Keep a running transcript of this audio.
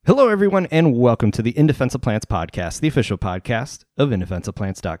Hello, everyone, and welcome to the In Defense of Plants podcast, the official podcast of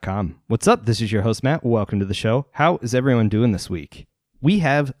indefenseofplants.com. What's up? This is your host, Matt. Welcome to the show. How is everyone doing this week? We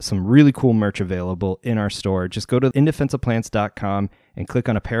have some really cool merch available in our store. Just go to indefenseofplants.com and click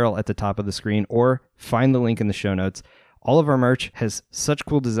on apparel at the top of the screen or find the link in the show notes. All of our merch has such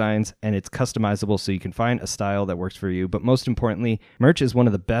cool designs and it's customizable so you can find a style that works for you. But most importantly, merch is one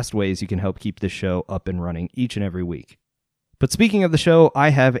of the best ways you can help keep this show up and running each and every week. But speaking of the show, I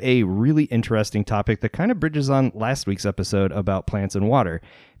have a really interesting topic that kind of bridges on last week's episode about plants and water,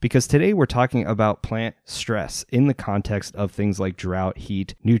 because today we're talking about plant stress in the context of things like drought,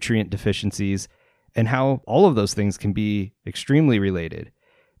 heat, nutrient deficiencies, and how all of those things can be extremely related.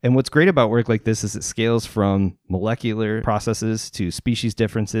 And what's great about work like this is it scales from molecular processes to species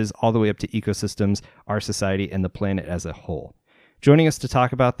differences, all the way up to ecosystems, our society, and the planet as a whole. Joining us to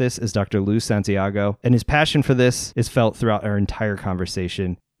talk about this is Dr. Lou Santiago, and his passion for this is felt throughout our entire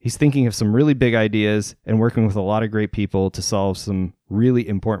conversation. He's thinking of some really big ideas and working with a lot of great people to solve some really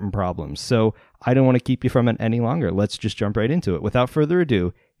important problems. So I don't want to keep you from it any longer. Let's just jump right into it. Without further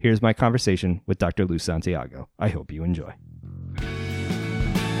ado, here's my conversation with Dr. Lou Santiago. I hope you enjoy.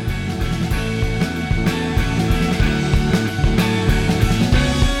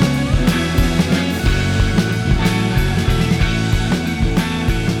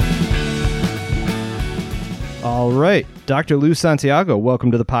 All right, Dr. Lou Santiago,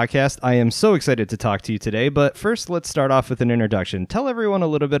 welcome to the podcast. I am so excited to talk to you today, but first let's start off with an introduction. Tell everyone a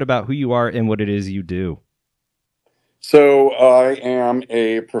little bit about who you are and what it is you do. So I am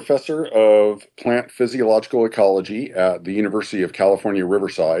a professor of plant physiological ecology at the University of California,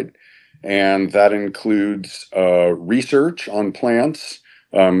 Riverside, and that includes research on plants,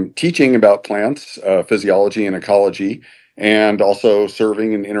 teaching about plants, physiology and ecology, and also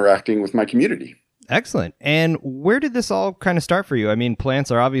serving and interacting with my community. Excellent. And where did this all kind of start for you? I mean,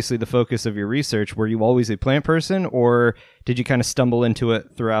 plants are obviously the focus of your research. Were you always a plant person, or did you kind of stumble into it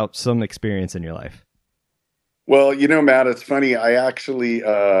throughout some experience in your life? Well, you know, Matt, it's funny. I actually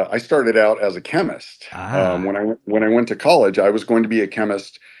I started out as a chemist. When I went to college, I was going to be a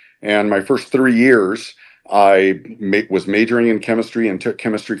chemist, and my first 3 years, I was majoring in chemistry and took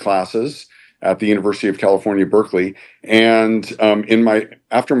chemistry classes at the University of California, Berkeley. And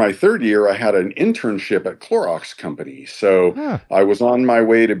after my third year, I had an internship at Clorox Company. So I was on my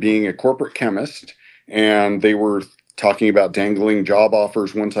way to being a corporate chemist, and they were talking about dangling job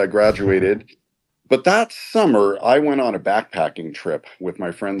offers once I graduated. But that summer, I went on a backpacking trip with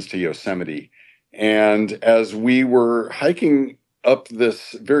my friends to Yosemite. And as we were hiking up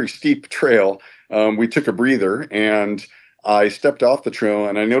this very steep trail, we took a breather, and I stepped off the trail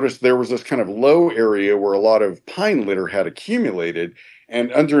and I noticed there was this kind of low area where a lot of pine litter had accumulated,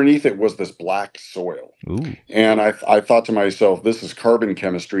 and underneath it was this black soil. Ooh. And I thought to myself, this is carbon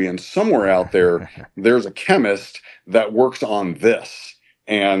chemistry, and somewhere out there, there's a chemist that works on this,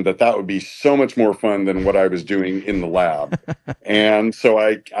 and that would be so much more fun than what I was doing in the lab. And so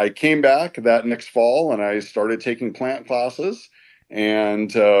I came back that next fall and I started taking plant classes,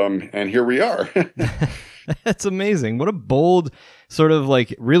 and here we are. That's amazing. What a bold sort of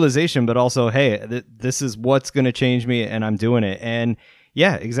like realization, but also, hey, this is what's going to change me and I'm doing it. And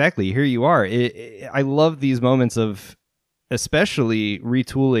yeah, exactly. Here you are. I love these moments of especially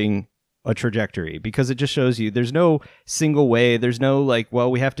retooling a trajectory, because it just shows you there's no single way. There's no like, well,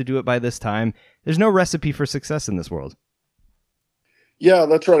 we have to do it by this time. There's no recipe for success in this world. Yeah,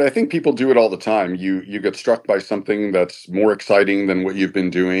 that's right. I think people do it all the time. You get struck by something that's more exciting than what you've been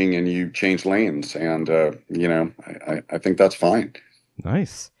doing, and you change lanes. And, I think that's fine.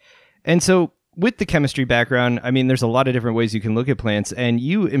 Nice. And so with the chemistry background, I mean, there's a lot of different ways you can look at plants. And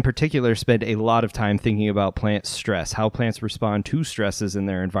you in particular spend a lot of time thinking about plant stress, how plants respond to stresses in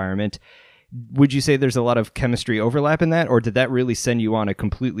their environment. Would you say there's a lot of chemistry overlap in that, or did that really send you on a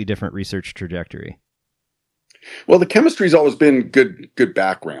completely different research trajectory? Well, the chemistry's always been good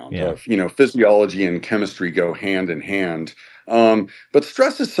background. Yeah. Physiology and chemistry go hand in hand. But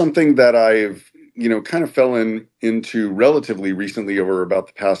stress is something that I've, kind of fell into relatively recently over about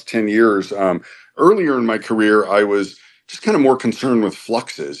the past 10 years. Earlier in my career, I was just kind of more concerned with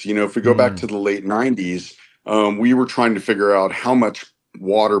fluxes. If we go back to the late 90s, we were trying to figure out how much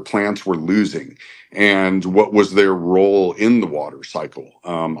water plants were losing and what was their role in the water cycle.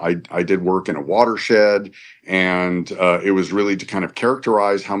 I did work in a watershed, and it was really to kind of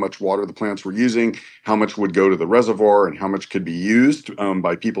characterize how much water the plants were using, how much would go to the reservoir, and how much could be used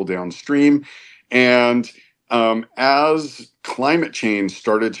by people downstream. And as climate change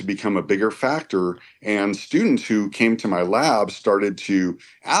started to become a bigger factor and students who came to my lab started to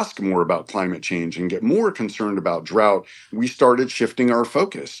ask more about climate change and get more concerned about drought, we started shifting our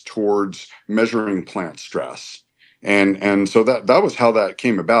focus towards measuring plant stress. And so that was how that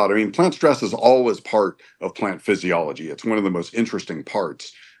came about. I mean, plant stress is always part of plant physiology. It's one of the most interesting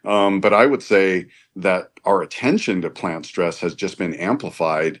parts. But I would say that our attention to plant stress has just been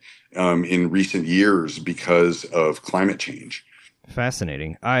amplified in recent years because of climate change.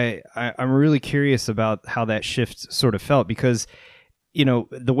 Fascinating. I'm really curious about how that shift sort of felt, because, you know,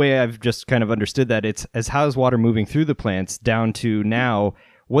 the way I've just kind of understood that, it's as how is water moving through the plants down to now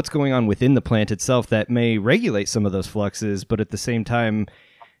what's going on within the plant itself that may regulate some of those fluxes, but at the same time,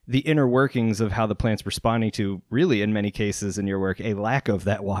 the inner workings of how the plant's responding to, really, in many cases in your work, a lack of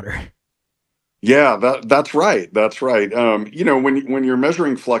that water. Yeah, that's right. That's right. You know, when you're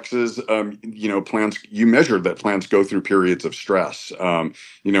measuring fluxes, you know, you measure that plants go through periods of stress.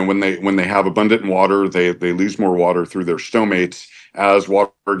 You know, when they have abundant water, they lose more water through their stomates. As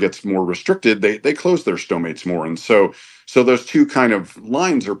water gets more restricted, they close their stomates more. And so those two kind of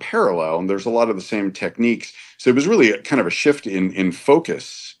lines are parallel, and there's a lot of the same techniques. So it was really a kind of a shift in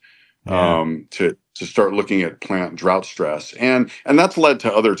focus to start looking at plant drought stress, and that's led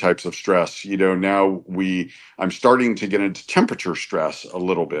to other types of stress. You know, now I'm starting to get into temperature stress a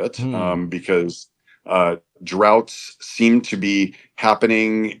little bit because droughts seem to be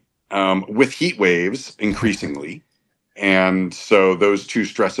happening with heat waves increasingly. And so those two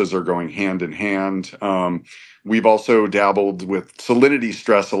stresses are going hand in hand. We've also dabbled with salinity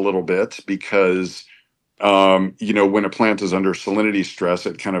stress a little bit because, you know, when a plant is under salinity stress,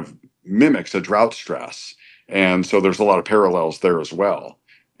 it kind of mimics a drought stress. And so there's a lot of parallels there as well.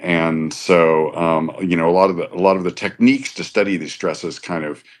 And so, you know, a lot of the techniques to study these stresses kind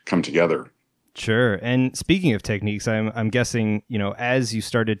of come together. Sure. And speaking of techniques, I'm guessing, you know, as you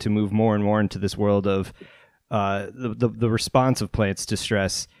started to move more and more into this world of the response of plants to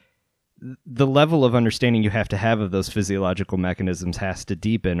stress, the level of understanding you have to have of those physiological mechanisms has to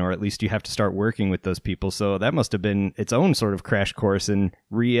deepen, or at least you have to start working with those people. So that must have been its own sort of crash course in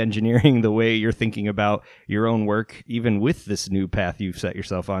re-engineering the way you're thinking about your own work, even with this new path you've set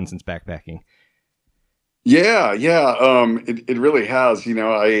yourself on since backpacking. Yeah. It really has.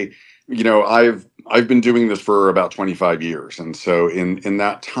 I've been doing this for about 25 years. And so in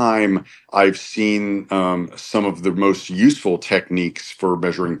that time, I've seen some of the most useful techniques for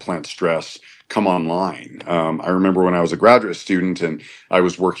measuring plant stress come online. I remember when I was a graduate student and I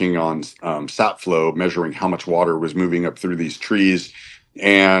was working on sap flow, measuring how much water was moving up through these trees.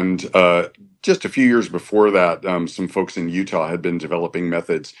 And just a few years before that, some folks in Utah had been developing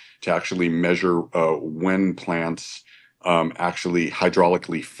methods to actually measure when plants actually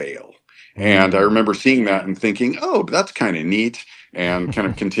hydraulically fail. And I remember seeing that and thinking, oh, that's kind of neat, and kind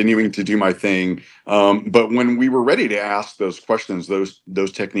of continuing to do my thing. But when we were ready to ask those questions,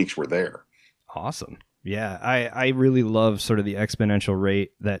 those techniques were there. Awesome. Yeah, I really love sort of the exponential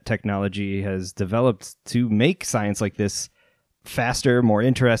rate that technology has developed to make science like this faster, more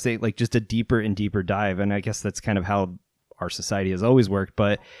interesting, like just a deeper and deeper dive. And I guess that's kind of how our society has always worked,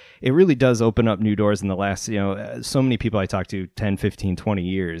 but it really does open up new doors in the last, you know, so many people I talk to 10, 15, 20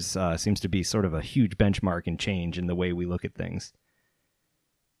 years seems to be sort of a huge benchmark and change in the way we look at things.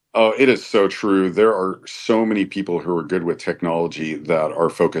 Oh, it is so true. There are so many people who are good with technology that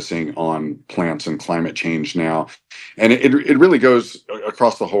are focusing on plants and climate change now. And it really goes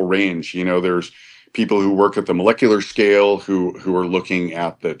across the whole range. You know, there's people who work at the molecular scale who are looking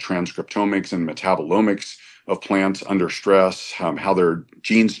at the transcriptomics and metabolomics of plants under stress, how their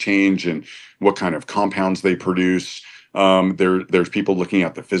genes change and what kind of compounds they produce. There's people looking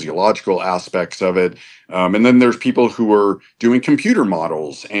at the physiological aspects of it. And then there's people who are doing computer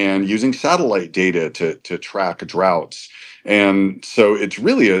models and using satellite data to track droughts. And so it's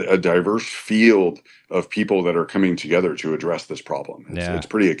really a diverse field of people that are coming together to address this problem. It's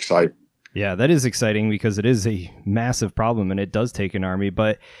pretty exciting. Yeah, that is exciting because it is a massive problem and it does take an army.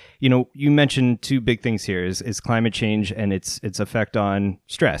 But, you know, you mentioned two big things here is climate change and its effect on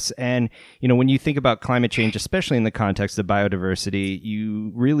stress. And, you know, when you think about climate change, especially in the context of biodiversity,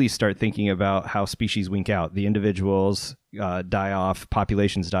 you really start thinking about how species wink out. The individuals die off,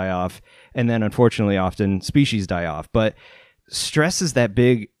 populations die off, and then unfortunately often species die off. But stress is that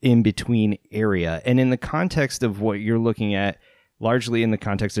big in-between area. And in the context of what you're looking at, largely in the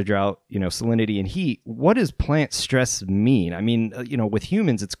context of drought, you know, salinity and heat, what does plant stress mean? I mean, you know, with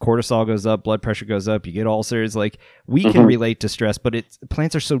humans, it's cortisol goes up, blood pressure goes up, you get ulcers. Like, we can relate to stress, but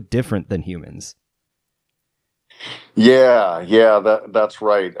plants are so different than humans. That's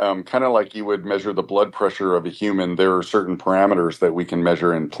right. Kind of like you would measure the blood pressure of a human, there are certain parameters that we can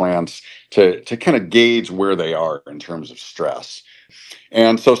measure in plants to kind of gauge where they are in terms of stress.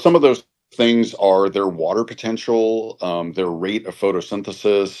 And so some of those things are their water potential, their rate of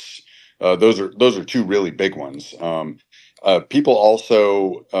photosynthesis. Those are two really big ones. People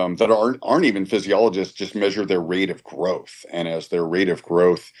also that aren't even physiologists just measure their rate of growth, and as their rate of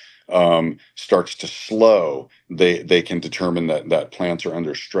growth starts to slow, they can determine that plants are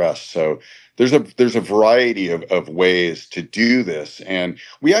under stress. So there's a variety of ways to do this, and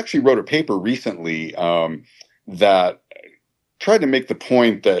we actually wrote a paper recently that tried to make the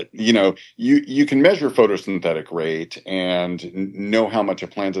point that you can measure photosynthetic rate and know how much a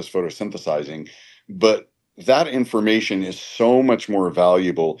plant is photosynthesizing, but that information is so much more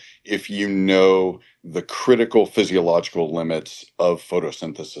valuable if you know the critical physiological limits of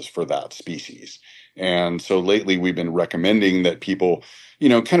photosynthesis for that species. And so lately we've been recommending that people,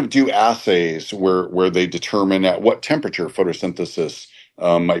 kind of do assays where they determine at what temperature photosynthesis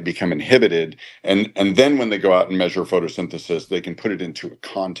might become inhibited, and then when they go out and measure photosynthesis, they can put it into a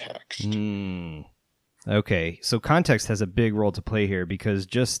context. Okay, so context has a big role to play here, because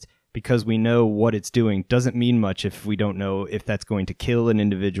just because we know what it's doing doesn't mean much if we don't know if that's going to kill an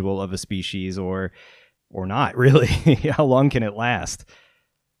individual of a species or not, really. How long can it last?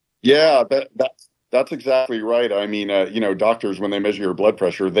 Yeah, that's exactly right. I mean, doctors, when they measure your blood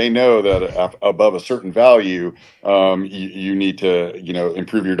pressure, they know that above a certain value, you need to,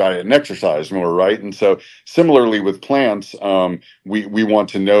 improve your diet and exercise more, right? And so, similarly with plants, we want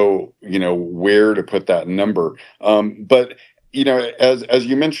to know, where to put that number. But as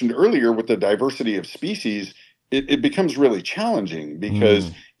you mentioned earlier, with the diversity of species, it becomes really challenging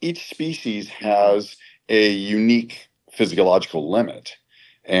because each species has a unique physiological limit.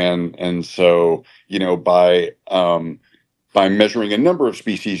 And so, by measuring a number of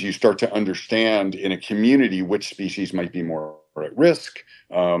species, you start to understand in a community which species might be more at risk,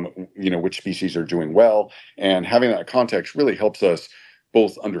 which species are doing well. And having that context really helps us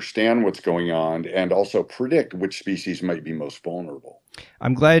both understand what's going on and also predict which species might be most vulnerable.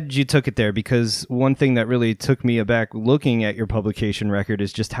 I'm glad you took it there, because one thing that really took me aback looking at your publication record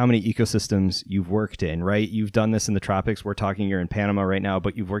is just how many ecosystems you've worked in, right? You've done this in the tropics. We're talking you're in Panama right now,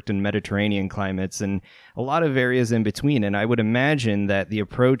 but you've worked in Mediterranean climates and a lot of areas in between. And I would imagine that the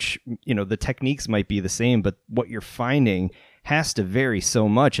approach, the techniques might be the same, but what you're finding has to vary so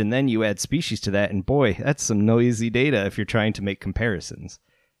much. And then you add species to that, and boy, that's some noisy data if you're trying to make comparisons.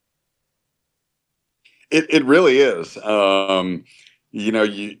 It really is. To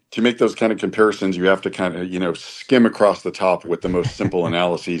make those kind of comparisons, you have to kind of, skim across the top with the most simple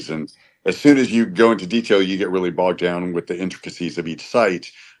analyses. And as soon as you go into detail, you get really bogged down with the intricacies of each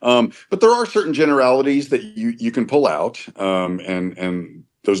site. But there are certain generalities that you can pull out, and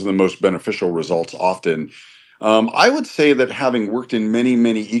those are the most beneficial results often. I would say that having worked in many,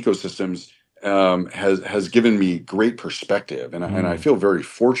 many ecosystems has given me great perspective, and I feel very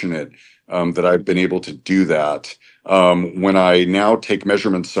fortunate that I've been able to do that. When I now take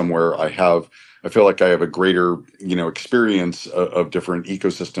measurements somewhere, I feel like I have a greater, experience of different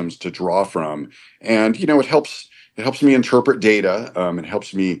ecosystems to draw from, and it helps me interpret data. It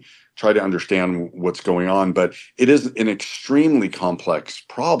helps me try to understand what's going on, but it is an extremely complex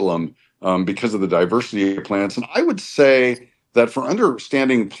problem because of the diversity of plants. And I would say that for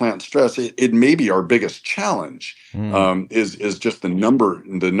understanding plant stress, it may be our biggest challenge. Is just the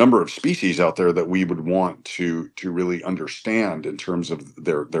number of species out there that we would want to really understand in terms of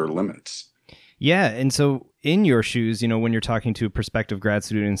their limits. Yeah, and so in your shoes, when you're talking to prospective grad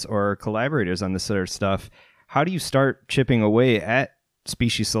students or collaborators on this sort of stuff, how do you start chipping away at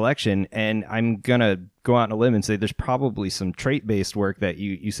species selection? And I'm gonna go out on a limb and say there's probably some trait-based work that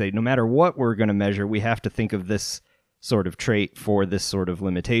you say no matter what we're going to measure, we have to think of this sort of trait for this sort of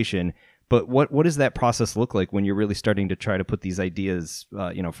limitation. But what does that process look like when you're really starting to try to put these ideas,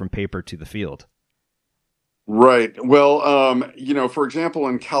 from paper to the field? Right. Well, for example,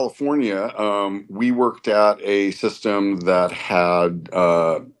 in California, we worked at a system that had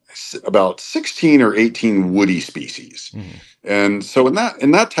about 16 or 18 woody species. And so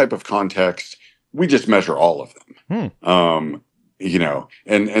in that type of context, we just measure all of them. And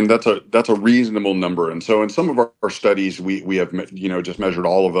that's a reasonable number. And so in some of our studies, we have, just measured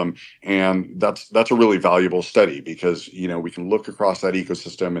all of them. And that's a really valuable study because, we can look across that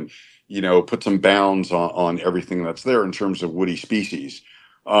ecosystem and, put some bounds on everything that's there in terms of woody species.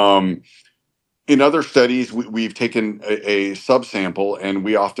 In other studies, we've taken a subsample and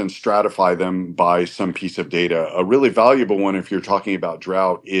we often stratify them by some piece of data. A really valuable one, if you're talking about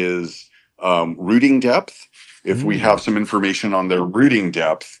drought, is rooting depth. If we have some information on their rooting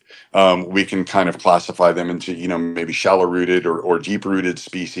depth, we can kind of classify them into, maybe shallow rooted or deep rooted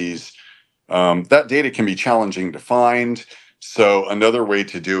species. That data can be challenging to find. So another way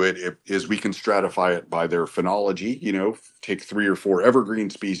to do it is we can stratify it by their phenology, take 3 or 4 evergreen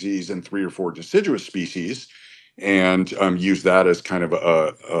species and 3 or 4 deciduous species, and use that as kind of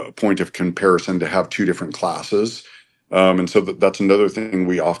a point of comparison to have 2 different classes. And so that's another thing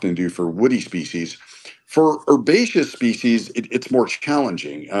we often do for woody species. For herbaceous species, it's more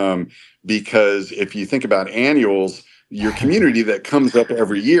challenging because if you think about annuals, your community that comes up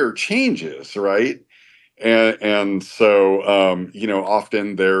every year changes, right? And so,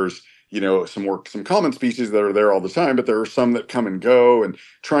 often there's, some common species that are there all the time, but there are some that come and go, and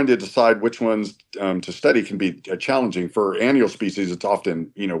trying to decide which ones to study can be challenging. For annual species, it's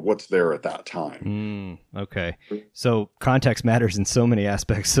often, what's there at that time. Okay. So context matters in so many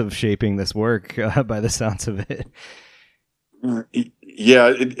aspects of shaping this work by the sounds of it.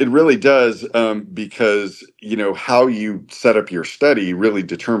 Yeah, it really does, because, how you set up your study really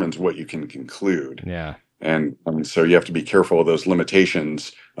determines what you can conclude. Yeah. And so you have to be careful of those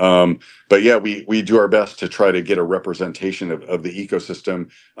limitations. But yeah, we do our best to try to get a representation of the ecosystem.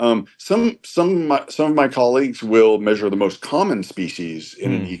 Some of my colleagues will measure the most common species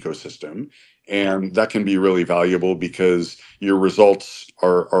in an ecosystem, and that can be really valuable because your results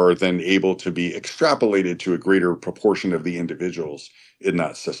are then able to be extrapolated to a greater proportion of the individuals in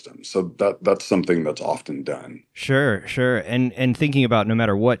that system. So that's something that's often done. Sure. And thinking about no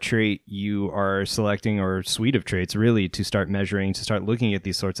matter what trait you are selecting or suite of traits, really, to start measuring, to start looking at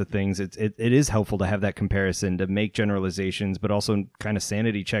these sorts of things, it is helpful to have that comparison, to make generalizations, but also kind of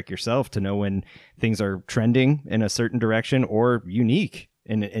sanity check yourself to know when things are trending in a certain direction or unique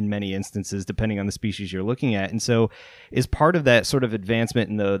in many instances, depending on the species you're looking at. And so is part of that sort of advancement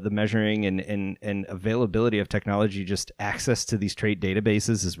in the measuring and availability of technology, just access to these trait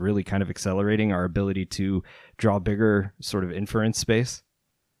databases is really kind of accelerating our ability to draw bigger sort of inference space?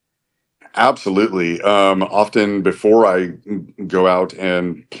 Absolutely. Often before I go out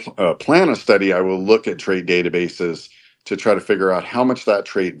and plan a study, I will look at trait databases to try to figure out how much that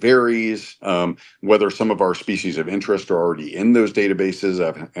trait varies, whether some of our species of interest are already in those databases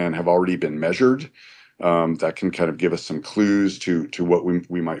and have already been measured. That can kind of give us some clues to what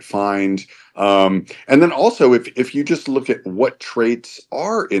we might find. And then also, if you just look at what traits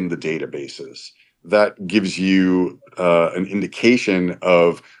are in the databases, that gives you an indication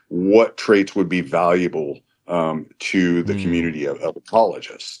of what traits would be valuable to the community of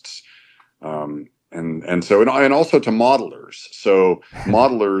ecologists. And also to modelers. So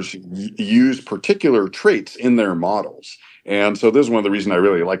modelers use particular traits in their models. And so this is one of the reasons I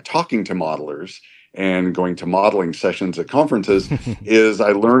really like talking to modelers and going to modeling sessions at conferences is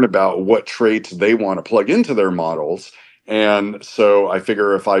I learn about what traits they want to plug into their models. And so I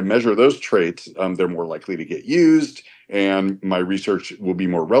figure if I measure those traits, they're more likely to get used, and my research will be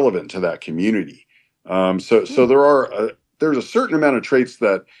more relevant to that community. So there's a certain amount of traits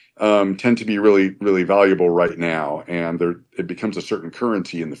that tend to be really, really valuable right now, and it becomes a certain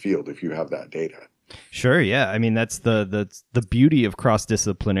currency in the field if you have that data. Sure, yeah. I mean, that's the beauty of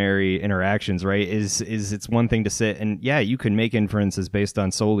cross-disciplinary interactions, right? Is it's one thing to sit and, yeah, you can make inferences based on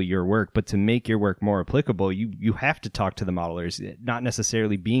solely your work, but to make your work more applicable, you have to talk to the modelers, not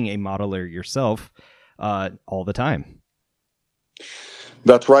necessarily being a modeler yourself all the time.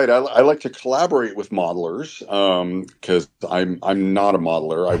 That's right. I like to collaborate with modelers because I'm not a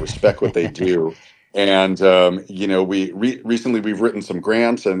modeler. I respect what they do. And, recently we've written some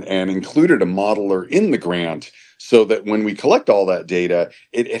grants and included a modeler in the grant so that when we collect all that data,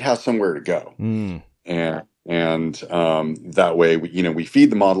 it has somewhere to go. And that way, we feed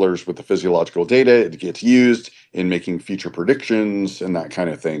the modelers with the physiological data. It gets used in making future predictions and that kind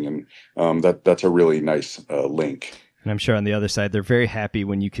of thing. And that's a really nice link. And I'm sure on the other side, they're very happy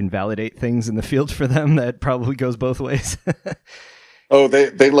when you can validate things in the field for them. That probably goes both ways. Oh,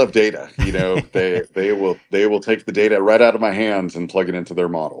 they love data. They will take the data right out of my hands and plug it into their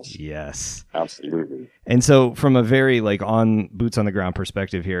models. Yes, absolutely. And so from a very on boots on the ground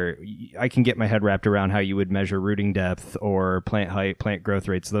perspective here, I can get my head wrapped around how you would measure rooting depth or plant height, plant growth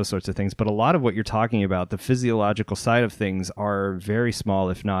rates, those sorts of things. But a lot of what you're talking about, the physiological side of things, are very small,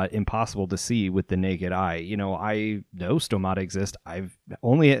 if not impossible to see with the naked eye. I know stomata exist. I've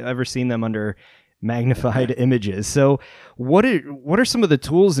only ever seen them under magnified images. So what are some of the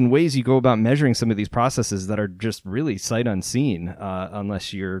tools and ways you go about measuring some of these processes that are just really sight unseen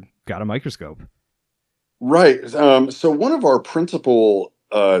unless you're got a microscope? Right. So one of our principal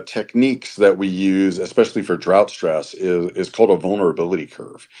techniques that we use, especially for drought stress, is called a vulnerability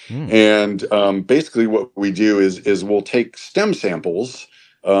curve. And basically what we do is we'll take stem samples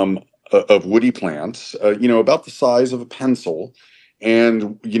of woody plants, about the size of a pencil,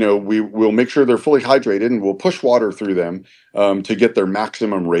 and we'll make sure they're fully hydrated, and we'll push water through them to get their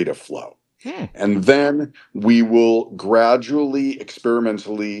maximum rate of flow. And then we will gradually,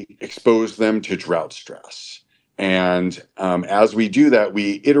 experimentally expose them to drought stress. And as we do that,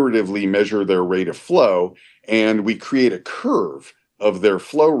 we iteratively measure their rate of flow, and we create a curve of their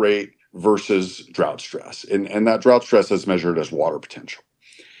flow rate versus drought stress. And that drought stress is measured as water potential.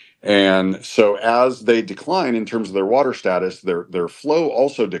 And so as they decline in terms of their water status, their flow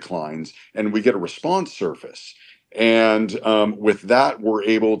also declines, and we get a response surface. And with that, we're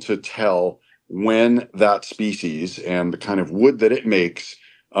able to tell when that species and the kind of wood that it makes,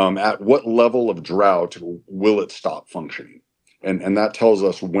 at what level of drought will it stop functioning. And that tells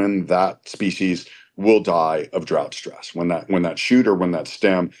us when that species will die of drought stress, when that shoot or when that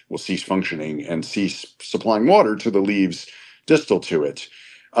stem will cease functioning and cease supplying water to the leaves distal to it.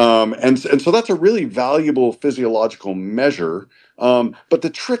 And so that's a really valuable physiological measure. But the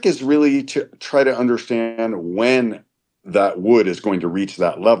trick is really to try to understand when that wood is going to reach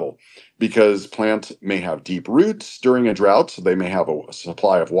that level, because plants may have deep roots during a drought, so they may have a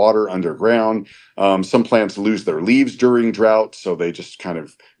supply of water underground. Some plants lose their leaves during drought, so they just kind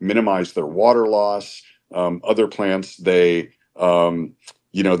of minimize their water loss. Other plants, they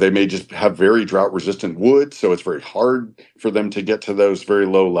may just have very drought resistant wood, so it's very hard for them to get to those very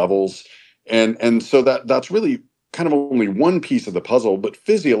low levels. And so that's really kind of only one piece of the puzzle, but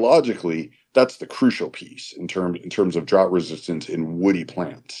physiologically, that's the crucial piece in terms of drought resistance in woody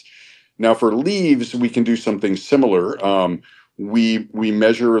plants. Now, for leaves, we can do something similar. We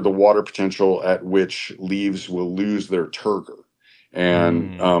measure the water potential at which leaves will lose their turgor.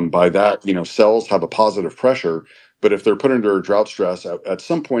 And by that, cells have a positive pressure, but if they're put under drought stress, at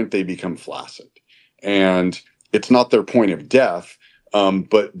some point they become flaccid. And it's not their point of death,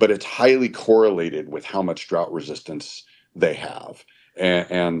 but it's highly correlated with how much drought resistance they have.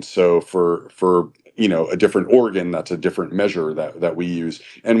 And so for a different organ, that's a different measure that we use.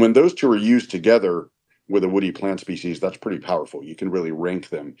 And when those two are used together with a woody plant species, that's pretty powerful. You can really rank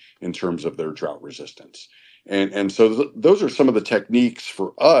them in terms of their drought resistance. And so those are some of the techniques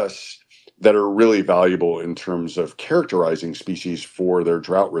for us that are really valuable in terms of characterizing species for their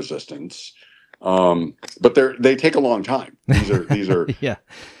drought resistance. But they take a long time. These are yeah.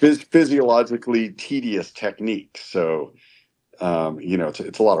 Physiologically tedious techniques. So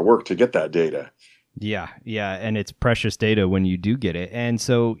it's a lot of work to get that data. Yeah, and it's precious data when you do get it. And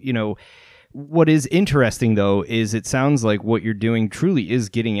so, what is interesting, though, is it sounds like what you're doing truly is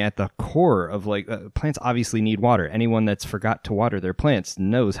getting at the core of, plants obviously need water. Anyone that's forgot to water their plants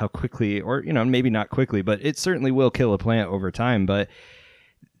knows how quickly, or, maybe not quickly, but it certainly will kill a plant over time. But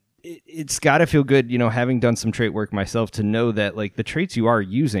it's got to feel good, having done some trait work myself, to know that, the traits you are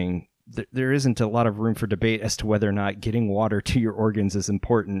using, there isn't a lot of room for debate as to whether or not getting water to your organs is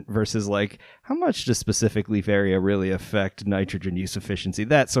important versus how much does specific leaf area really affect nitrogen use efficiency,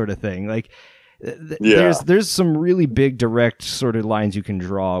 that sort of thing. There's some really big direct sort of lines you can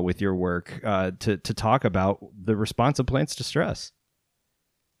draw with your work to talk about the response of plants to stress.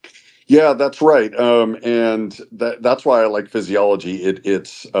 Yeah, that's right. And that's why I like physiology. It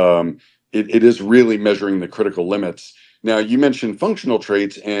is really measuring the critical limits. Now, you mentioned functional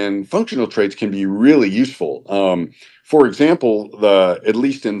traits, and functional traits can be really useful. For example, at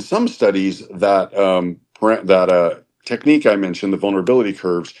least in some studies, that technique I mentioned, the vulnerability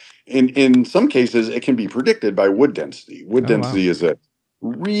curves, in some cases, it can be predicted by wood density. Wood density is a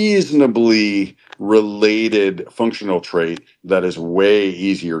reasonably related functional trait that is way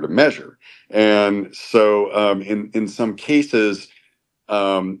easier to measure. And so in some cases,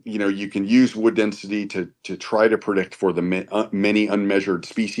 you can use wood density to try to predict for the many unmeasured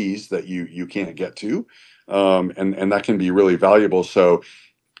species that you can't get to. And that can be really valuable. So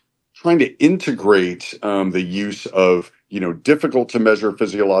trying to integrate the use of, difficult to measure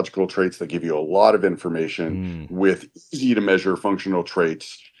physiological traits that give you a lot of information with easy to measure functional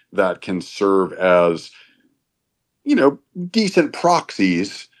traits that can serve as, decent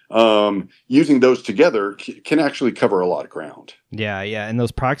proxies. Using those together can actually cover a lot of ground. Yeah. And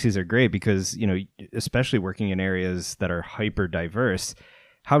those proxies are great because, especially working in areas that are hyper diverse,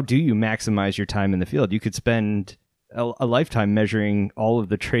 how do you maximize your time in the field? You could spend a lifetime measuring all of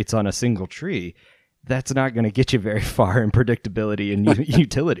the traits on a single tree. That's not going to get you very far in predictability and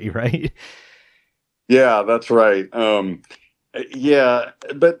utility, right? Yeah, that's right. Yeah,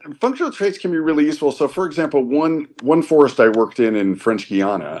 but functional traits can be really useful. So, for example, one forest I worked in French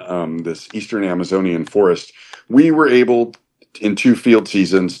Guiana, this eastern Amazonian forest, we were able in 2 field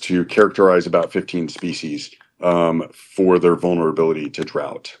seasons to characterize about 15 species for their vulnerability to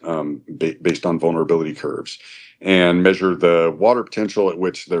drought, based on vulnerability curves, and measure the water potential at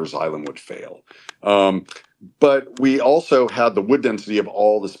which their xylem would fail. But we also had the wood density of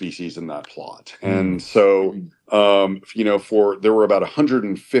all the species in that plot. And so, there were about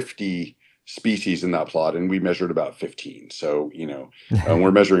 150 species in that plot, and we measured about 15. So,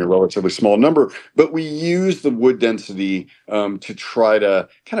 we're measuring a relatively small number, but we use the wood density to try to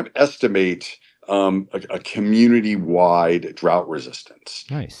kind of estimate a community-wide drought resistance.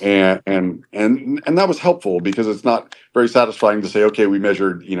 Nice. And that was helpful because it's not very satisfying to say, okay, we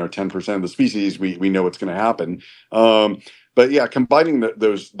measured 10% of the species, we know what's going to happen. But yeah, combining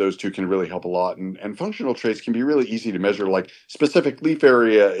those two can really help a lot. And functional traits can be really easy to measure. Like specific leaf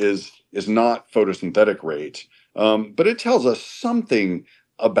area is not photosynthetic rate, but it tells us something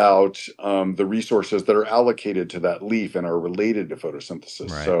about the resources that are allocated to that leaf and are related to photosynthesis.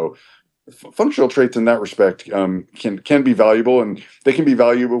 Right. So functional traits in that respect can be valuable, and they can be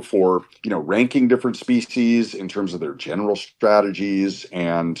valuable for ranking different species in terms of their general strategies,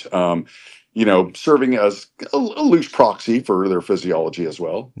 and serving as a loose proxy for their physiology as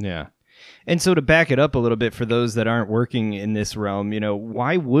well. Yeah. And so to back it up a little bit for those that aren't working in this realm,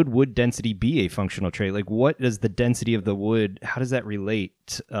 why would wood density be a functional trait? Like, what does the density of the wood, how does that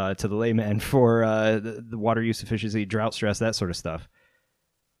relate to the layman for the water use efficiency, drought stress, that sort of stuff?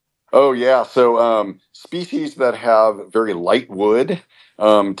 Oh, yeah. So species that have very light wood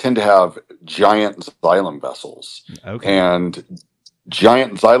tend to have giant xylem vessels. Okay. And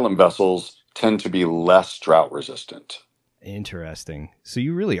giant xylem vessels tend to be less drought resistant. Interesting. So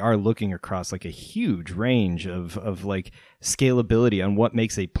you really are looking across like a huge range of like scalability on what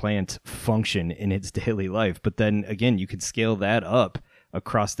makes a plant function in its daily life. But then again, you could scale that up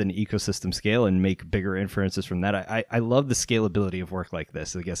across an ecosystem scale and make bigger inferences from that. I love the scalability of work like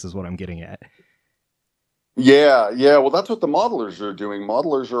this, I guess is what I'm getting at. Yeah. Well, that's what the modelers are doing.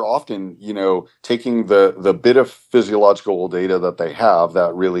 Modelers are often, taking the bit of physiological data that they have,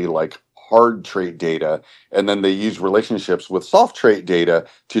 that really like hard trait data, and then they use relationships with soft trait data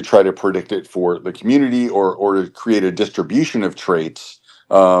to try to predict it for the community or to create a distribution of traits.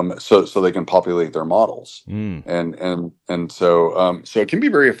 So they can populate their models, and so it can be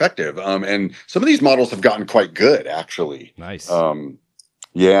very effective. And some of these models have gotten quite good, actually. Nice.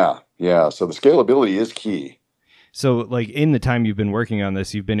 Yeah. So the scalability is key. So, like, in the time you've been working on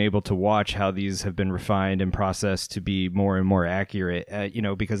this, you've been able to watch how these have been refined and processed to be more and more accurate,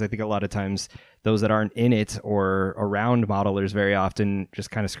 because I think a lot of times those that aren't in it or around modelers very often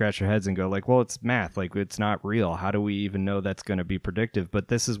just kind of scratch their heads and go like, well, it's math, like it's not real. How do we even know that's going to be predictive? But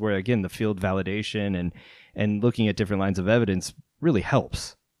this is where, again, the field validation and looking at different lines of evidence really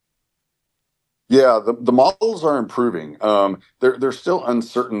helps. Yeah, the models are improving. There's still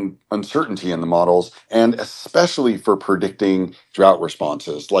uncertainty in the models, and especially for predicting drought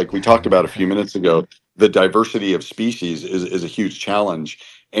responses. Like we talked about a few minutes ago, the diversity of species is a huge challenge.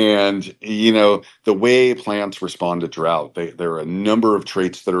 And, the way plants respond to drought, there are a number of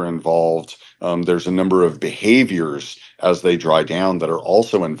traits that are involved. There's a number of behaviors as they dry down that are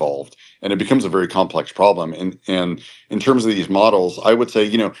also involved. And it becomes a very complex problem. And in terms of these models, I would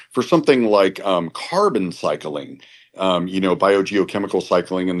say, for something like carbon cycling, biogeochemical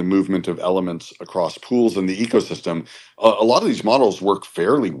cycling and the movement of elements across pools in the ecosystem, a lot of these models work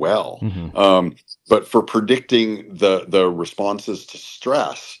fairly well. Mm-hmm. But for predicting the responses to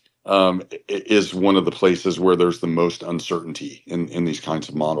stress, is one of the places where there's the most uncertainty in these kinds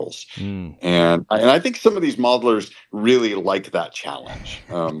of models. And I think some of these modelers really like that challenge,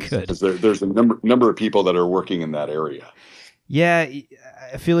 because there's a number of people that are working in that area. Yeah,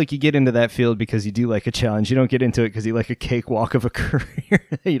 I feel like you get into that field because you do like a challenge. You don't get into it because you like a cakewalk of a career.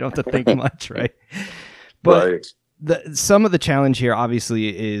 You don't have to think much, right? But right. Some of the challenge here,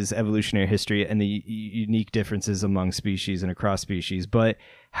 obviously, is evolutionary history and the unique differences among species and across species. But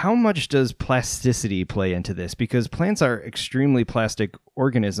how much does plasticity play into this? Because plants are extremely plastic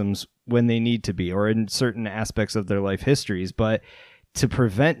organisms when they need to be, or in certain aspects of their life histories. But to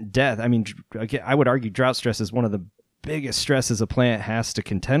prevent death, I mean, again, I would argue drought stress is one of the biggest stresses a plant has to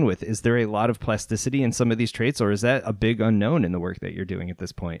contend with. Is there a lot of plasticity in some of these traits, or is that a big unknown in the work that you're doing at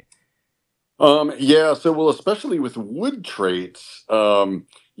this point? So especially with wood traits,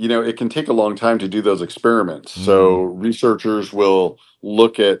 it can take a long time to do those experiments. Mm-hmm. So researchers will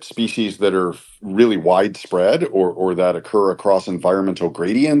look at species that are really widespread or that occur across environmental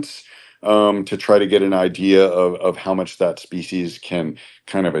gradients. to try to get an idea of how much that species can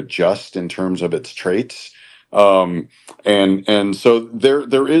kind of adjust in terms of its traits. And so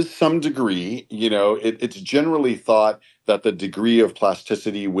there is some degree, it's generally thought that the degree of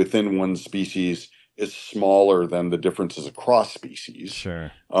plasticity within one species is smaller than the differences across species.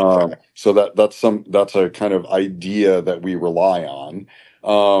 Sure. So that's a kind of idea that we rely on.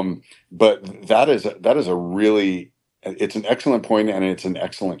 But that is a really, it's an excellent point, and it's an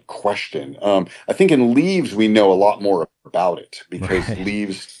excellent question. I think in leaves we know a lot more about it, because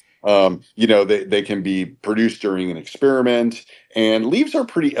leaves, they can be produced during an experiment, and leaves are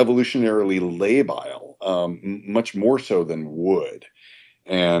pretty evolutionarily labile, much more so than wood.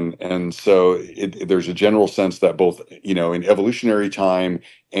 And so there's a general sense that both, in evolutionary time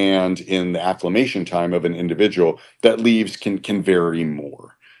and in the acclimation time of an individual, that leaves can vary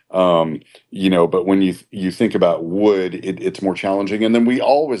more. But when you think about wood, it's more challenging. And then we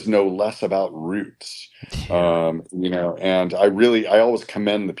always know less about roots. And I always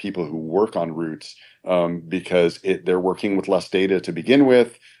commend the people who work on roots, because they're working with less data to begin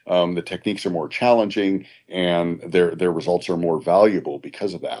with. The techniques are more challenging, and their results are more valuable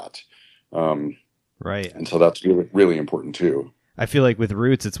because of that. Right. And so that's really, really important too. I feel like with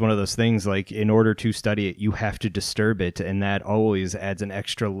roots, it's one of those things, like, in order to study it, you have to disturb it, and that always adds an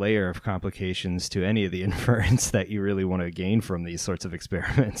extra layer of complications to any of the inference that you really want to gain from these sorts of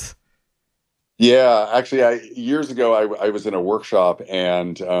experiments. Yeah, actually, years ago, I was in a workshop,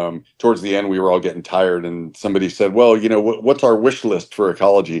 and towards the end, we were all getting tired, and somebody said, well, what's our wish list for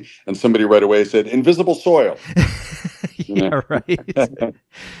ecology? And somebody right away said, invisible soil. Yeah, right.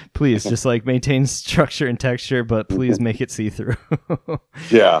 Please, just maintain structure and texture, but please make it see-through.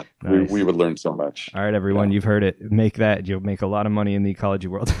 Yeah, nice. we would learn so much. All right, everyone, You've heard it. Make that. You'll make a lot of money in the ecology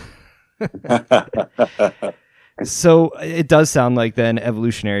world. So it does sound like then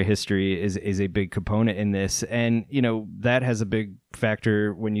evolutionary history is a big component in this. And, that has a big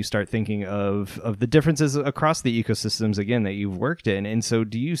factor when you start thinking of the differences across the ecosystems, again, that you've worked in. And so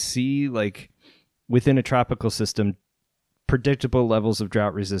do you see, within a tropical system, predictable levels of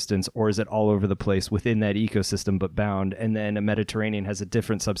drought resistance, or is it all over the place within that ecosystem but bound? And then a Mediterranean has a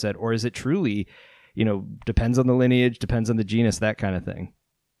different subset, or is it truly, depends on the lineage, depends on the genus, that kind of thing?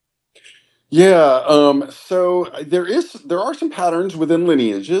 Yeah, so there are some patterns within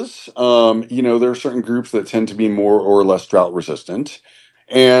lineages. There are certain groups that tend to be more or less drought resistant.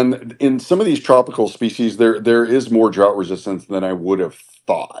 And in some of these tropical species, there is more drought resistance than I would have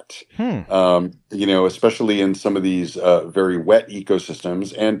thought. Especially in some of these very wet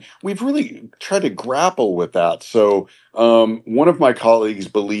ecosystems. And we've really tried to grapple with that. So one of my colleagues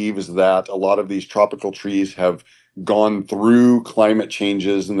believes that a lot of these tropical trees have gone through climate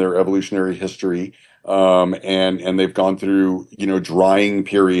changes in their evolutionary history, and they've gone through drying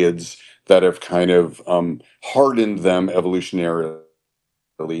periods that have kind of hardened them evolutionarily,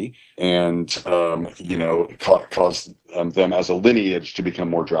 and caused them as a lineage to become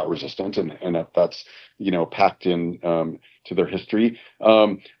more drought resistant, and that's packed in to their history.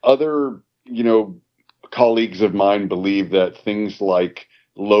 Other colleagues of mine believe that things like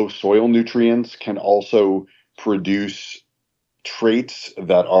low soil nutrients can also produce traits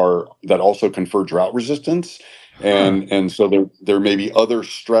that also confer drought resistance, and so there may be other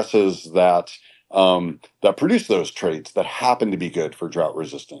stresses that produce those traits that happen to be good for drought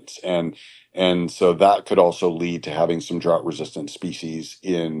resistance, and so that could also lead to having some drought resistant species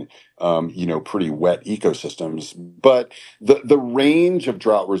in pretty wet ecosystems. But the range of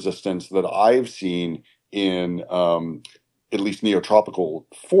drought resistance that I've seen in at least neotropical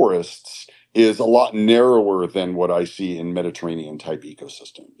forests is a lot narrower than what I see in Mediterranean type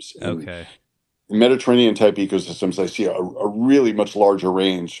ecosystems. Okay. In Mediterranean type ecosystems, I see a really much larger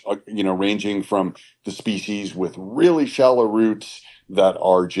range, ranging from the species with really shallow roots that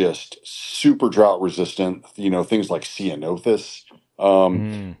are just super drought resistant, things like Ceanothus,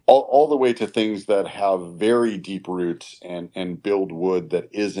 all the way to things that have very deep roots and build wood that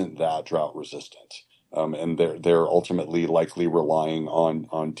isn't that drought resistant. And they're ultimately likely relying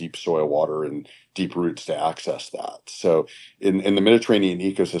on deep soil water and deep roots to access that. So in the Mediterranean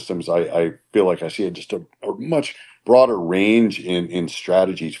ecosystems, I feel like I see just a much broader range in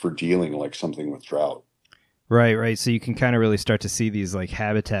strategies for dealing like something with drought. Right. So you can kind of really start to see these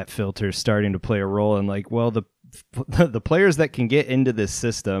habitat filters starting to play a role in the players that can get into this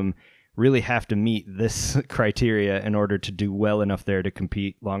system really have to meet this criteria in order to do well enough there to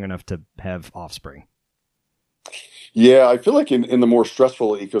compete long enough to have offspring. Yeah, I feel like in the more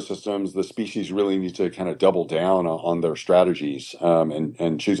stressful ecosystems, the species really need to kind of double down on their strategies,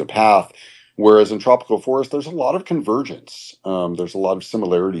 and choose a path Whereas in tropical forest, there's a lot of convergence. There's a lot of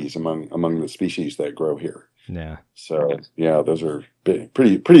similarities among the species that grow here. Yeah. So yeah, those are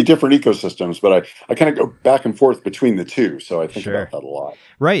pretty different ecosystems, but I kind of go back and forth between the two. So I think about that a lot.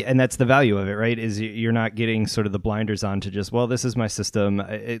 Right. And that's the value of it, right? Is you're not getting sort of the blinders on to just, well, this is my system.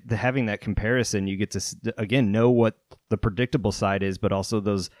 Having that comparison, you get to, again, know what the predictable side is, but also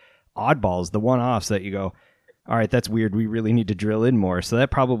those oddballs, the one-offs that you go, all right, that's weird. We really need to drill in more. So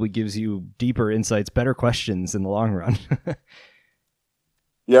that probably gives you deeper insights, better questions in the long run.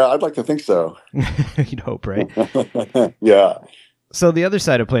 Yeah, I'd like to think so. You'd hope, right? Yeah. So the other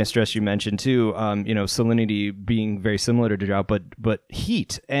side of plant stress you mentioned too, salinity being very similar to drought, but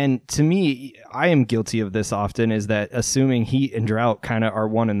heat. And to me, I am guilty of this often, is that assuming heat and drought kind of are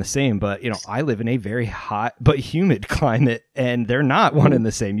one and the same. But, I live in a very hot but humid climate, and they're not one and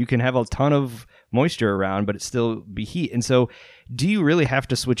the same. You can have a ton of moisture around, but it still be heat. And so do you really have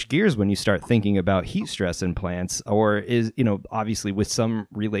to switch gears when you start thinking about heat stress in plants, or is, obviously with some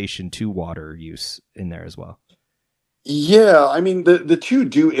relation to water use in there as well? Yeah, I mean, the two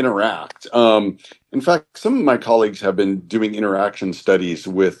do interact. In fact, some of my colleagues have been doing interaction studies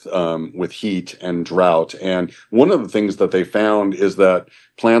with heat and drought, and one of the things that they found is that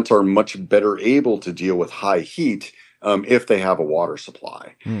plants are much better able to deal with high heat if they have a water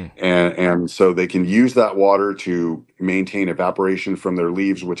supply, and so they can use that water to maintain evaporation from their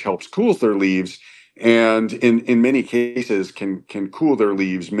leaves, which helps cool their leaves. And in many cases can cool their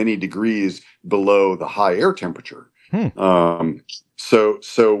leaves many degrees below the high air temperature.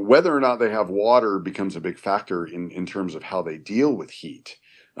 So whether or not they have water becomes a big factor in terms of how they deal with heat.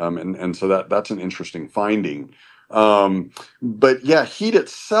 And so that's an interesting finding. But yeah, heat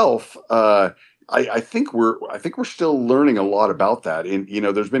itself, I think we're still learning a lot about that. And,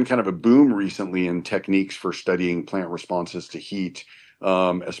 there's been kind of a boom recently in techniques for studying plant responses to heat,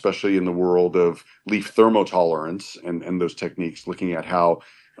 especially in the world of leaf thermotolerance and those techniques, looking at how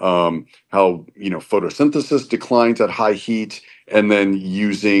photosynthesis declines at high heat, and then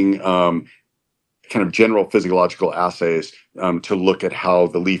using kind of general physiological assays to look at how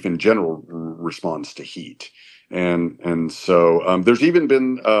the leaf in general responds to heat. And so there's even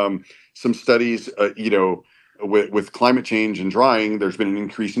been some studies, with climate change and drying, there's been an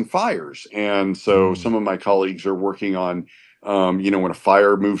increase in fires. And so some of my colleagues are working on, when a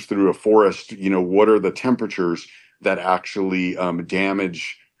fire moves through a forest, what are the temperatures that actually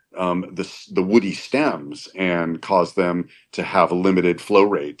damage the woody stems and cause them to have limited flow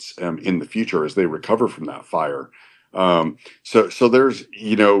rates in the future as they recover from that fire. So there's,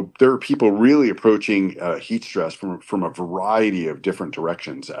 there are people really approaching heat stress from a variety of different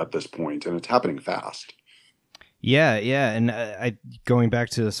directions at this point, and it's happening fast. Yeah. And going back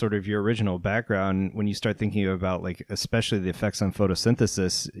to sort of your original background, when you start thinking about especially the effects on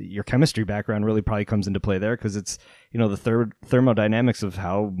photosynthesis, your chemistry background really probably comes into play there, because it's, the thermodynamics of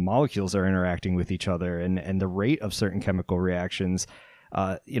how molecules are interacting with each other and the rate of certain chemical reactions.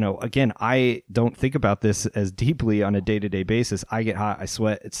 Again, I don't think about this as deeply on a day-to-day basis. I get hot, I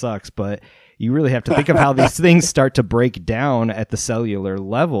sweat, it sucks, but you really have to think of how these things start to break down at the cellular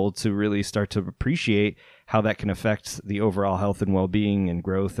level to really start to appreciate how that can affect the overall health and well-being and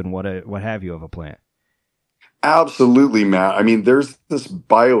growth and what have you of a plant. Absolutely, Matt. I mean, there's this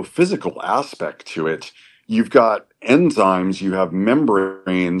biophysical aspect to it. You've got enzymes, you have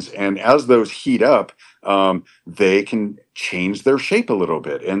membranes, and as those heat up, they can change their shape a little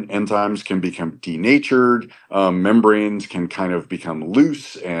bit. And enzymes can become denatured. Membranes can kind of become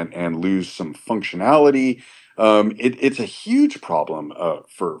loose and lose some functionality. It's a huge problem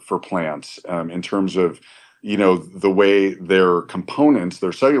for plants in terms of the way their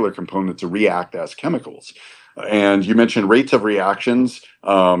cellular components react as chemicals. And you mentioned rates of reactions.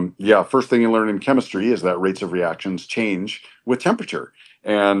 First thing you learn in chemistry is that rates of reactions change with temperature.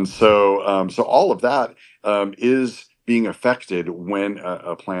 And so all of that is being affected when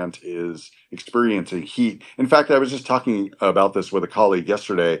a plant is experiencing heat. In fact, I was just talking about this with a colleague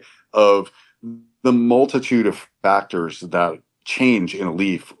yesterday of the multitude of factors that change in a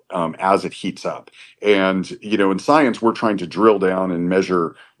leaf as it heats up. And, in science, we're trying to drill down and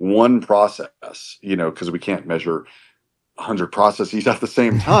measure one process, because we can't measure 100 processes at the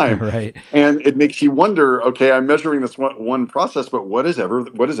same time. Right. And it makes you wonder, okay, I'm measuring this one process, but what is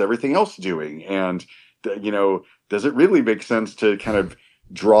everything else doing? And, does it really make sense to kind of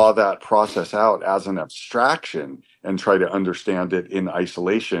draw that process out as an abstraction and try to understand it in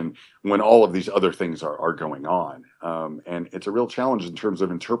isolation when all of these other things are going on? And it's a real challenge in terms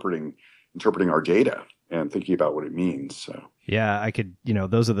of interpreting our data and thinking about what it means. So yeah, I could,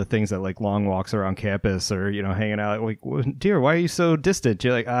 those are the things that long walks around campus or, hanging out dear, why are you so distant?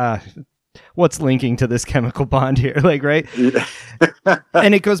 You're like, what's linking to this chemical bond here, like, right? Yeah.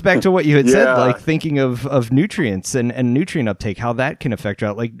 And it goes back to what you had said, like thinking of nutrients and nutrient uptake, how that can affect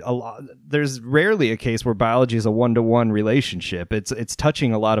drought. Like there's rarely a case where biology is a one-to-one relationship. It's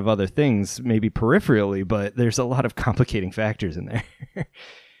touching a lot of other things, maybe peripherally, but there's a lot of complicating factors in there.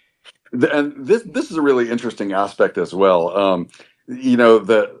 And this is a really interesting aspect as well.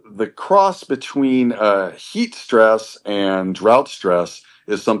 The cross between heat stress and drought stress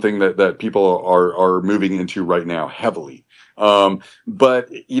is something that people are moving into right now heavily. But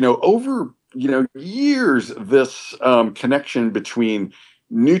over years, this connection between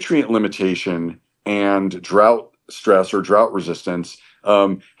nutrient limitation and drought stress or drought resistance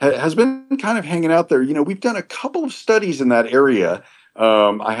has been kind of hanging out there. We've done a couple of studies in that area.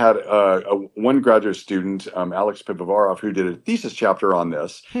 I had one graduate student, Alex Pivovarov, who did a thesis chapter on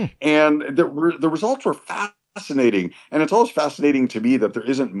this, and the results were fascinating. And it's always fascinating to me that there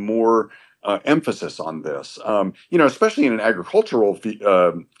isn't more emphasis on this, especially in an agricultural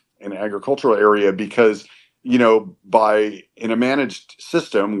area, because in a managed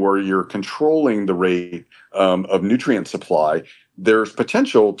system where you're controlling the rate of nutrient supply, there's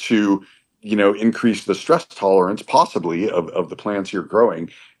potential to increase the stress tolerance possibly of the plants you're growing.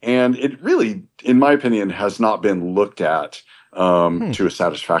 And it really, in my opinion, has not been looked at to a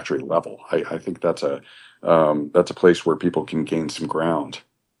satisfactory level. I think that's a place where people can gain some ground.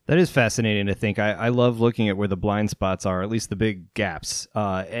 That is fascinating to think. I love looking at where the blind spots are, at least the big gaps.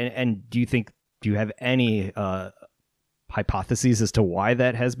 And do you have any hypotheses as to why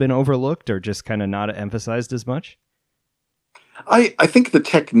that has been overlooked or just kind of not emphasized as much? I think the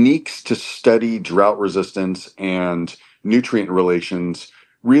techniques to study drought resistance and nutrient relations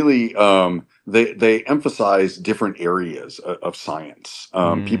really they emphasize different areas of science.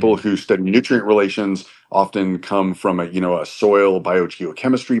 People who study nutrient relations often come from a soil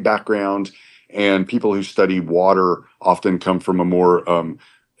biogeochemistry background, and people who study water often come from a more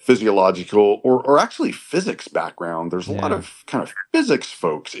physiological or actually physics background. There's a lot of kind of physics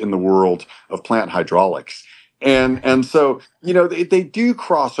folks in the world of plant hydraulics. And so, they do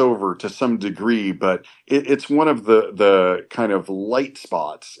cross over to some degree, but it's one of the kind of light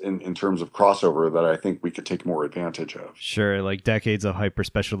spots in terms of crossover that I think we could take more advantage of. Sure, like decades of hyper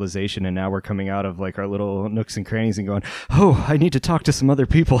specialization, and now we're coming out of like our little nooks and crannies and going, oh, I need to talk to some other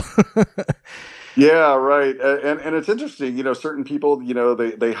people. Yeah, right. And it's interesting, certain people,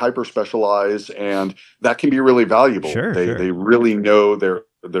 they hyper specialize, and that can be really valuable. Sure, they really know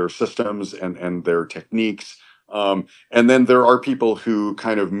their systems and their techniques. And then there are people who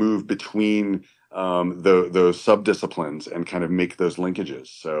kind of move between those subdisciplines and kind of make those linkages.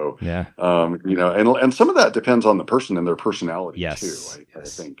 So, and some of that depends on the person and their personality too, I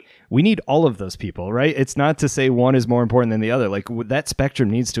think. We need all of those people, right? It's not to say one is more important than the other. Like that spectrum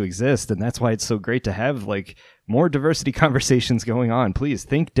needs to exist. And that's why it's so great to have like more diversity conversations going on. Please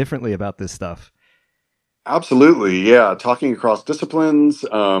think differently about this stuff. Absolutely. Yeah. Talking across disciplines,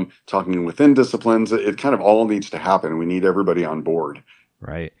 talking within disciplines, it kind of all needs to happen. We need everybody on board.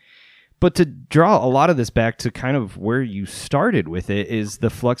 Right. But to draw a lot of this back to kind of where you started with it is the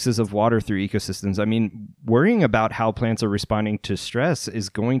fluxes of water through ecosystems. I mean, worrying about how plants are responding to stress is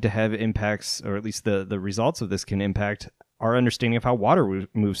going to have impacts, or at least the results of this can impact our understanding of how water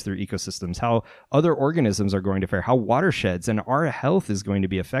moves through ecosystems, how other organisms are going to fare, how watersheds and our health is going to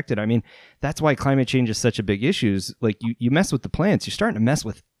be affected. I mean, that's why climate change is such a big issue. Like you mess with the plants, you're starting to mess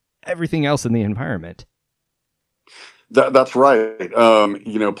with everything else in the environment. That's right.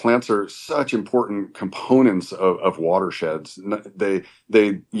 Plants are such important components of watersheds. They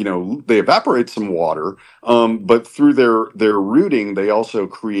evaporate some water, but through their rooting, they also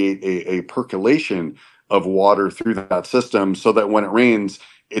create a percolation of water through that system, so that when it rains,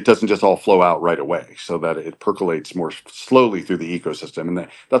 it doesn't just all flow out right away, so that it percolates more slowly through the ecosystem, and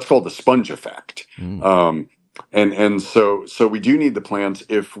that's called the sponge effect. And so we do need the plants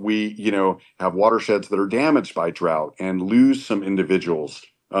if we, have watersheds that are damaged by drought and lose some individuals.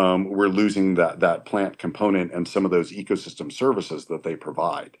 We're losing that plant component and some of those ecosystem services that they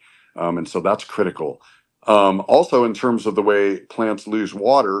provide. And so that's critical. Also, in terms of the way plants lose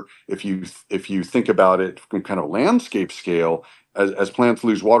water, if you think about it from kind of landscape scale, as plants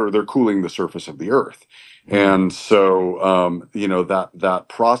lose water, they're cooling the surface of the earth. And so, that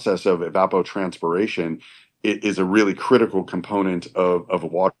process of evapotranspiration is a really critical component of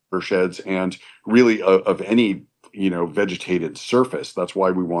watersheds and really of any vegetated surface. That's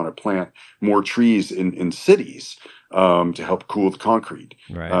why we want to plant more trees in cities to help cool the concrete,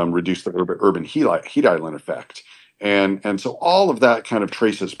 reduce the urban heat island effect. And so all of that kind of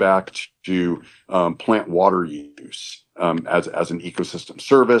traces back to plant water use as an ecosystem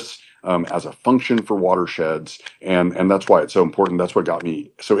service. as a function for watersheds. And that's why it's so important. That's what got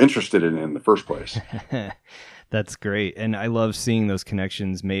me so interested in the first place. That's great. And I love seeing those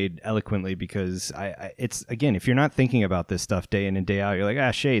connections made eloquently, because it's, again, if you're not thinking about this stuff day in and day out, you're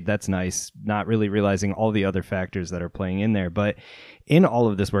like, shade, that's nice. Not really realizing all the other factors that are playing in there. But in all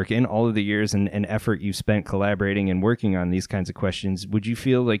of this work, in all of the years and effort you spent collaborating and working on these kinds of questions, would you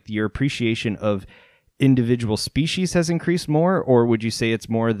feel like your appreciation of individual species has increased more, or would you say it's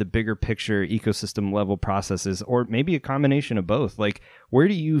more the bigger picture ecosystem level processes, or maybe a combination of both? Like, where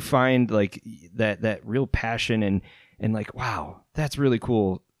do you find like that real passion and like, wow, that's really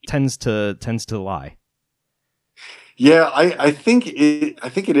cool, tends to lie? Yeah, I think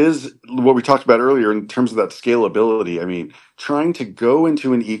it is what we talked about earlier in terms of that scalability. I mean, trying to go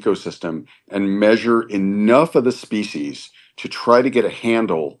into an ecosystem and measure enough of the species to try to get a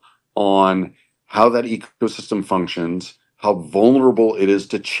handle on how that ecosystem functions, how vulnerable it is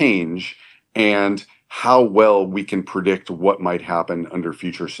to change, and how well we can predict what might happen under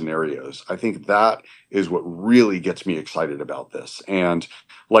future scenarios. I think that is what really gets me excited about this. And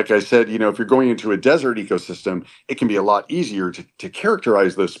like I said, if you're going into a desert ecosystem, it can be a lot easier to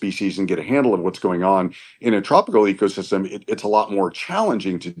characterize those species and get a handle of what's going on. In a tropical ecosystem, it's a lot more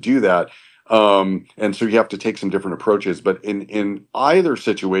challenging to do that. And so you have to take some different approaches. But in either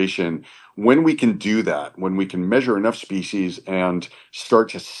situation, when we can do that, when we can measure enough species and start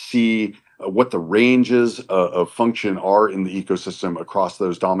to see what the ranges of function are in the ecosystem across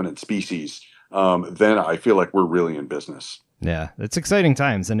those dominant species, then I feel like we're really in business. Yeah, it's exciting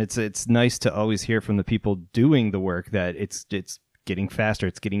times, and it's nice to always hear from the people doing the work that it's getting faster,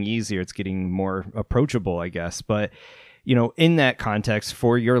 it's getting easier, it's getting more approachable, I guess. But in that context,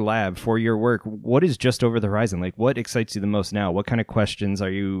 for your lab, for your work, what is just over the horizon? Like, what excites you the most now? What kind of questions are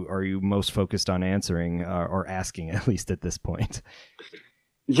you most focused on answering or asking, at least at this point?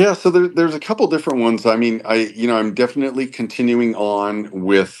 Yeah, so there's a couple different ones. I mean, I'm definitely continuing on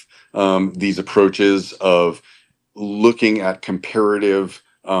with these approaches of looking at comparative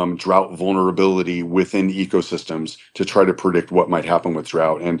drought vulnerability within ecosystems to try to predict what might happen with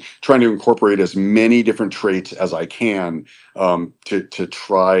drought, and trying to incorporate as many different traits as I can to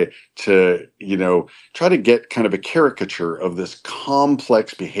try to get kind of a caricature of this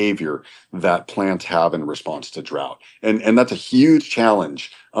complex behavior that plants have in response to drought, and that's a huge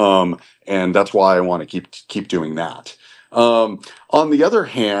challenge, and that's why I want to keep doing that. On the other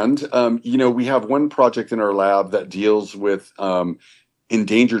hand, we have one project in our lab that deals with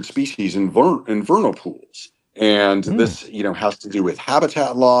endangered species in vernal pools. And this, has to do with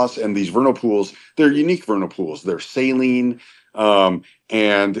habitat loss. And these vernal pools, they're unique vernal pools. They're saline, and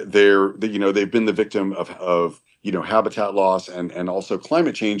they've been the victim of habitat loss and also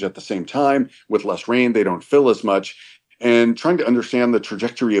climate change at the same time. With less rain, they don't fill as much. And trying to understand the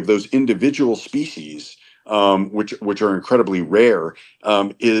trajectory of those individual species, which are incredibly rare,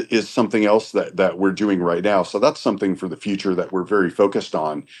 is something else that we're doing right now. So that's something for the future that we're very focused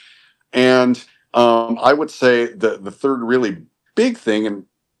on. And I would say the third really big thing, and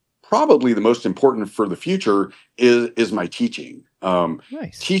probably the most important for the future, is my teaching.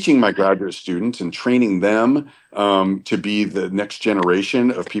 Nice. Teaching my graduate students and training them to be the next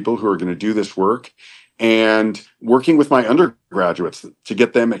generation of people who are going to do this work, and working with my undergraduates to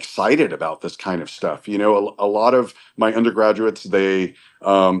get them excited about this kind of stuff. A lot of my undergraduates, they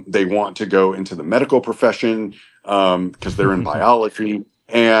want to go into the medical profession because they're in biology.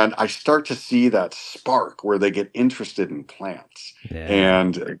 And I start to see that spark where they get interested in plants. Yeah.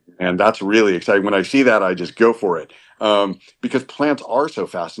 And that's really exciting. When I see that, I just go for it. Because plants are so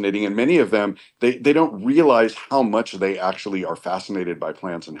fascinating, and many of them, they don't realize how much they actually are fascinated by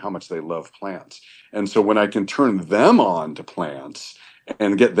plants and how much they love plants. And so when I can turn them on to plants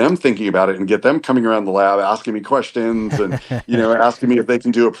and get them thinking about it and get them coming around the lab, asking me questions and, asking me if they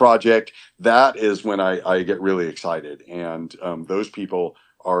can do a project, that is when I get really excited. And those people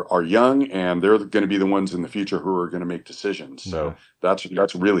are young, and they're going to be the ones in the future who are going to make decisions. So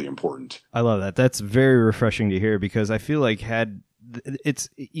that's really important. I love that. That's very refreshing to hear, because I feel like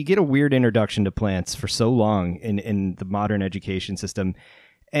you get a weird introduction to plants for so long in the modern education system.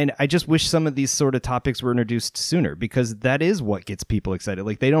 And I just wish some of these sort of topics were introduced sooner, because that is what gets people excited.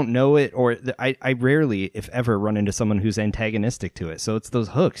 Like, they don't know it, or I rarely, if ever, run into someone who's antagonistic to it. So it's those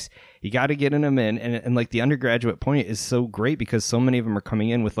hooks. You got to get in them in. And like, the undergraduate point is so great, because so many of them are coming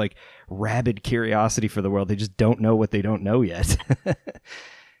in with like rabid curiosity for the world. They just don't know what they don't know yet.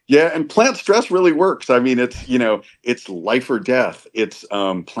 Yeah, and plant stress really works. I mean, it's life or death. It's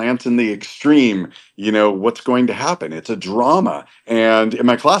plants in the extreme. What's going to happen? It's a drama. And in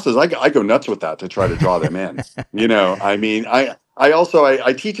my classes, I go nuts with that to try to draw them in. I mean,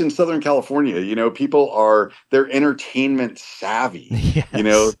 I teach in Southern California. You know, they're entertainment savvy. Yes. You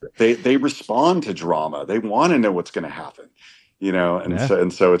know, they respond to drama. They want to know what's going to happen. You know,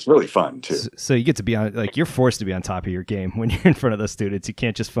 and so it's really fun too. So you get to be on, like, you're forced to be on top of your game when you're in front of those students. You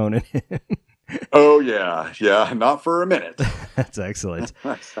can't just phone it in. Oh yeah, not for a minute. That's excellent.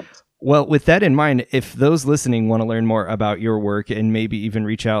 Well, with that in mind, if those listening want to learn more about your work and maybe even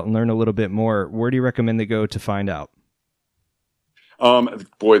reach out and learn a little bit more, where do you recommend they go to find out?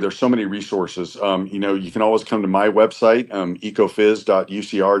 Boy, there's so many resources. You know, you can always come to my website,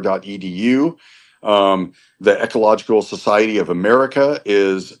 ecophys.ucr.edu. The Ecological Society of America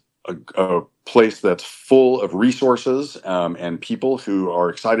is a place that's full of resources and people who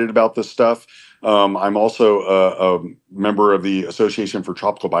are excited about this stuff. I'm also a member of the Association for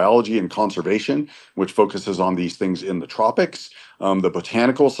Tropical Biology and Conservation, which focuses on these things in the tropics. The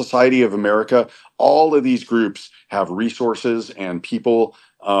Botanical Society of America. All of these groups have resources and people,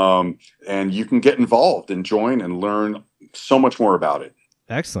 and you can get involved and join and learn so much more about it.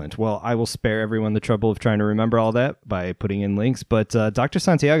 Excellent. Well, I will spare everyone the trouble of trying to remember all that by putting in links. But Dr.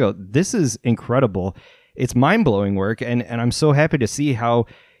 Santiago, this is incredible. It's mind-blowing work, and I'm so happy to see how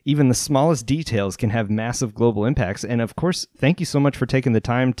even the smallest details can have massive global impacts. And of course, thank you so much for taking the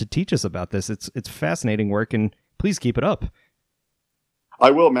time to teach us about this. It's fascinating work, and please keep it up. I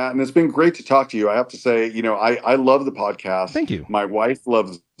will, Matt, and it's been great to talk to you. I have to say, you know, I love the podcast. Thank you. My wife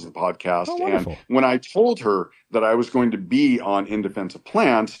loves the podcast. Oh, wonderful. And when I told her that I was going to be on In Defense of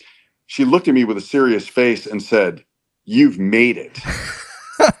Plants, she looked at me with a serious face and said, "You've made it."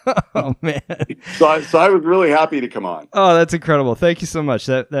 Oh, man. So I was really happy to come on. Oh, that's incredible. Thank you so much.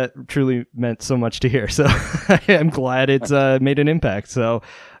 That truly meant so much to hear. So I'm glad it's made an impact. So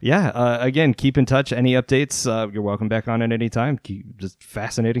yeah, again, keep in touch. Any updates, you're welcome back on at any time. Just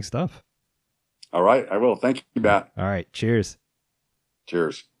fascinating stuff. All right, I will. Thank you, Matt. All right. Cheers.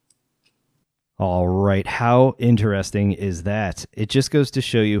 Cheers. All right. How interesting is that? It just goes to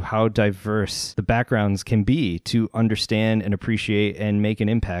show you how diverse the backgrounds can be to understand and appreciate and make an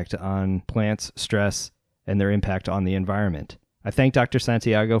impact on plants, stress, and their impact on the environment. I thank Dr.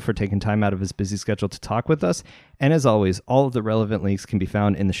 Santiago for taking time out of his busy schedule to talk with us. And as always, all of the relevant links can be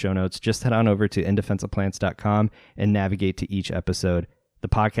found in the show notes. Just head on over to indefenseofplants.com and navigate to each episode. The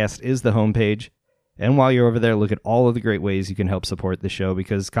podcast is the homepage. And while you're over there, look at all of the great ways you can help support the show,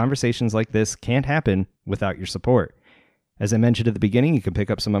 because conversations like this can't happen without your support. As I mentioned at the beginning, you can pick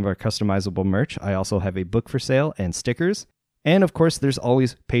up some of our customizable merch. I also have a book for sale and stickers. And of course, there's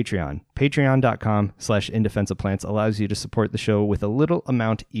always Patreon. Patreon.com/indefenseofplants allows you to support the show with a little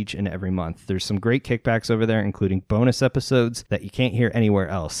amount each and every month. There's some great kickbacks over there, including bonus episodes that you can't hear anywhere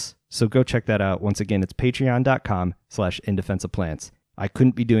else. So go check that out. Once again, it's patreon.com/indefenseofplants. I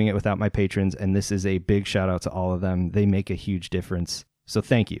couldn't be doing it without my patrons, and this is a big shout out to all of them. They make a huge difference. So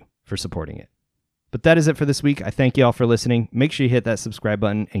thank you for supporting it. But that is it for this week. I thank you all for listening. Make sure you hit that subscribe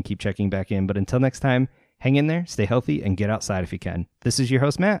button and keep checking back in. But until next time, hang in there, stay healthy, and get outside if you can. This is your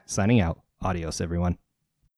host, Matt, signing out. Adios, everyone.